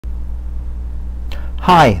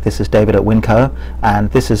Hi, this is David at Winco, and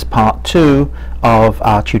this is part 2 of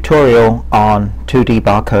our tutorial on 2D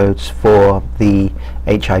barcodes for the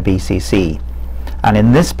HIBCC. And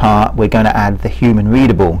in this part we're going to add the human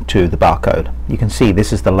readable to the barcode. You can see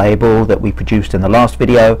this is the label that we produced in the last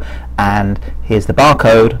video, and here's the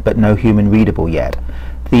barcode but no human readable yet.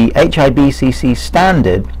 The HIBCC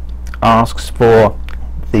standard asks for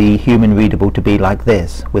the human readable to be like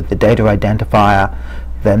this, with the data identifier,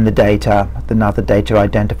 then the data, another data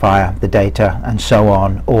identifier, the data, and so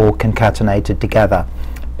on, all concatenated together.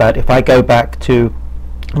 But if I go back to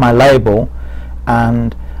my label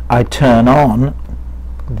and I turn on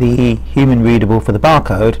the human readable for the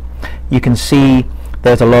barcode, you can see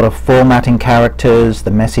there's a lot of formatting characters, the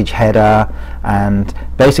message header, and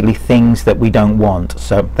basically things that we don't want.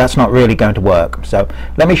 So that's not really going to work. So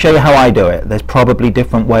let me show you how I do it. There's probably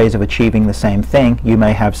different ways of achieving the same thing. You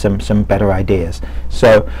may have some better ideas.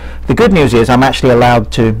 So the good news is I'm actually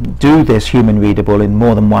allowed to do this human readable in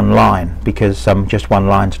more than one line, because just one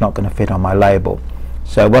line's not going to fit on my label.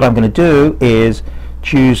 So what I'm going to do is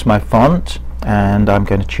choose my font, and I'm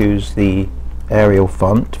going to choose the Arial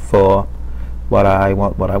font for what I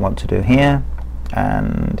want to do here,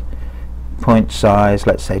 and point size,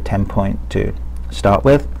 let's say 10 point to start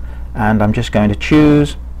with, and I'm just going to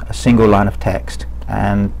choose a single line of text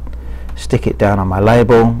and stick it down on my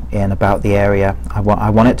label in about the area I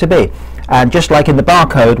want it to be. And just like in the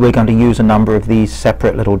barcode, we're going to use a number of these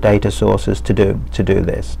separate little data sources to do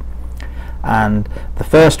this. And the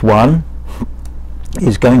first one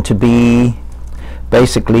is going to be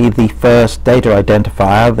basically the first data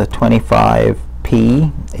identifier, the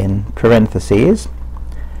 25p in parentheses,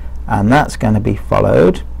 and that's going to be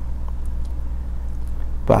followed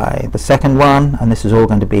by the second one, and this is all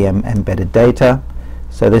going to be embedded data.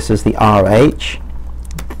 So this is the RH,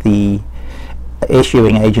 the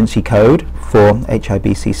issuing agency code for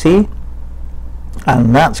HIBCC,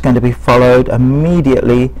 and that's going to be followed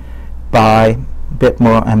immediately by a bit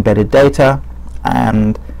more embedded data,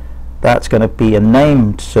 and that's going to be a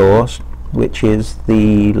named source, which is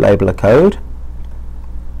the labeler code.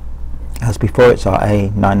 As before, it's our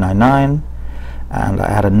A999, and I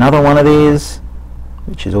add another one of these,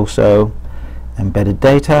 which is also embedded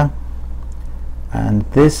data, and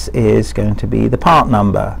this is going to be the part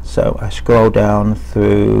number. So I scroll down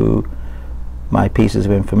through my pieces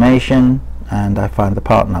of information and I find the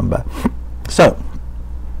part number. So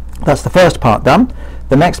that's the first part done.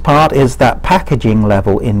 The next part is that packaging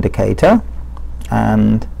level indicator,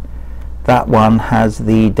 and that one has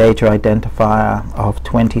the data identifier of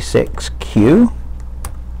 26Q,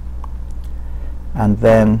 and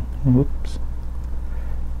then oops,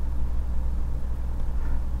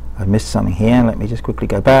 I missed something here. Let me just quickly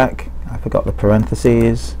go back. I forgot the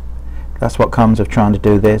parentheses. That's what comes of trying to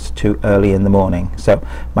do this too early in the morning. So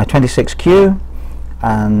my 26Q,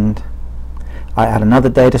 and I add another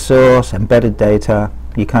data source, embedded data.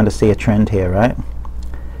 You kind of see a trend here, right?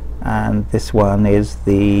 And this one is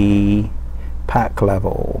the pack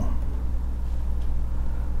level.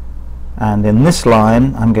 And in this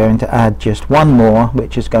line I'm going to add just one more,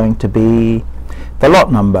 which is going to be the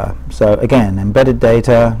lot number. So again, embedded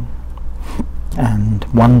data, and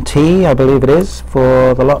 1T I believe it is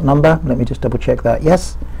for the lot number. Let me just double check that.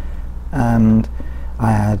 Yes. And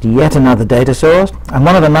I add yet another data source, and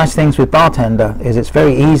one of the nice things with BarTender is it's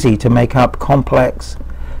very easy to make up complex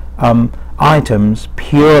items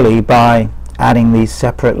purely by adding these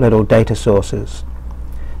separate little data sources.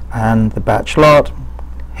 And the batch lot,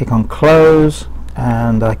 hit on close,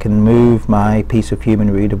 and I can move my piece of human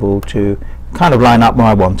readable to kind of line up where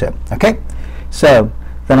I want it. Okay, so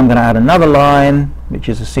then I'm going to add another line, which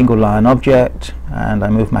is a single line object, and I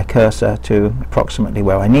move my cursor to approximately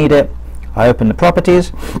where I need it. I open the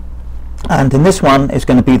properties, and in this one is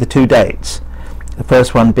going to be the two dates. The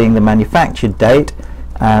first one being the manufactured date,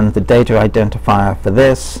 and the data identifier for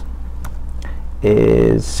this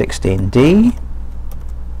is 16D.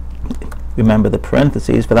 Remember the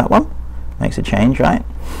parentheses for that one, makes a change, right?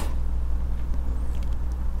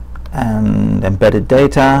 And embedded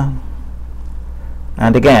data,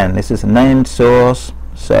 and again this is a named source,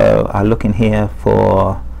 so I look in here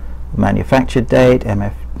for manufactured date,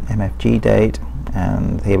 MFG date,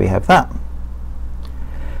 and here we have that.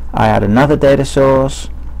 I add another data source,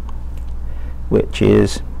 which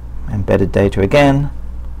is embedded data again,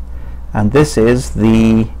 and this is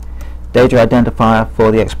the data identifier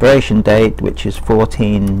for the expiration date, which is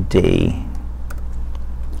 14D.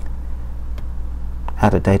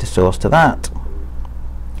 Add a data source to that,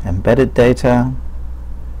 embedded data,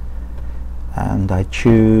 and I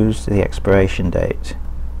choose the expiration date.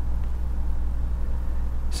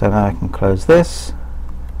 So now I can close this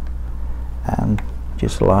and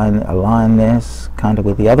just align this kind of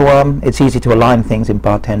with the other one. It's easy to align things in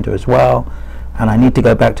BarTender as well, and I need to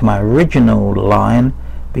go back to my original line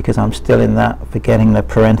because I'm still in that forgetting the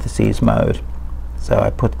parentheses mode. So I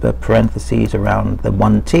put the parentheses around the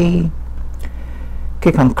 1T,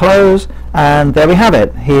 click on close, and there we have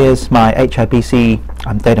it. Here's my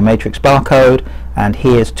HIBC data matrix barcode, and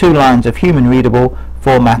here's 2 lines of human readable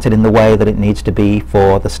formatted in the way that it needs to be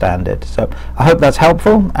for the standard. So I hope that's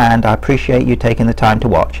helpful, and I appreciate you taking the time to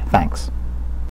watch. Thanks.